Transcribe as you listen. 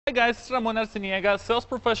Hi guys, it's Ramon Arciniega, sales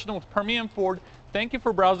professional with Permian Ford. Thank you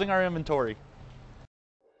for browsing our inventory.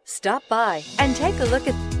 Stop by and take a look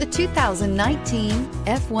at the 2019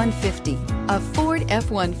 F-150. A Ford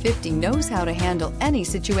F-150 knows how to handle any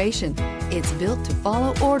situation. It's built to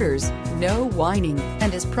follow orders, no whining,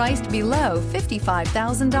 and is priced below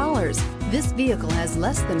 $55,000. This vehicle has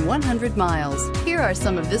less than 100 miles. Here are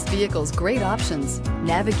some of this vehicle's great options: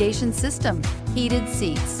 navigation system, heated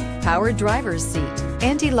seats, power driver's seat,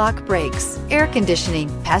 anti-lock brakes, air conditioning,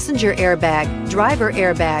 passenger airbag, driver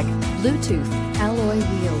airbag, Bluetooth, alloy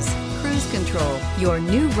wheels, cruise control. Your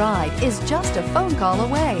new ride is just a phone call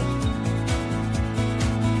away.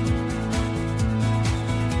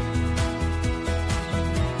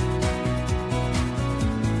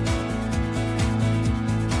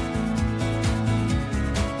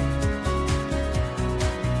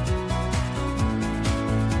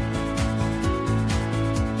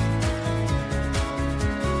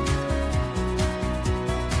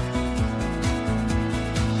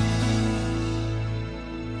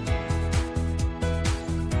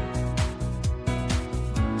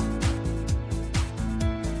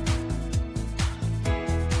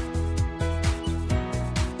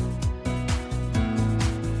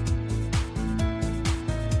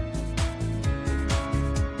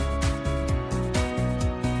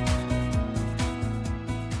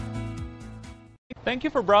 Thank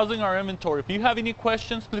you for browsing our inventory. If you have any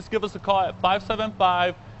questions, please give us a call at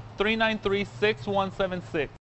 575-393-6176.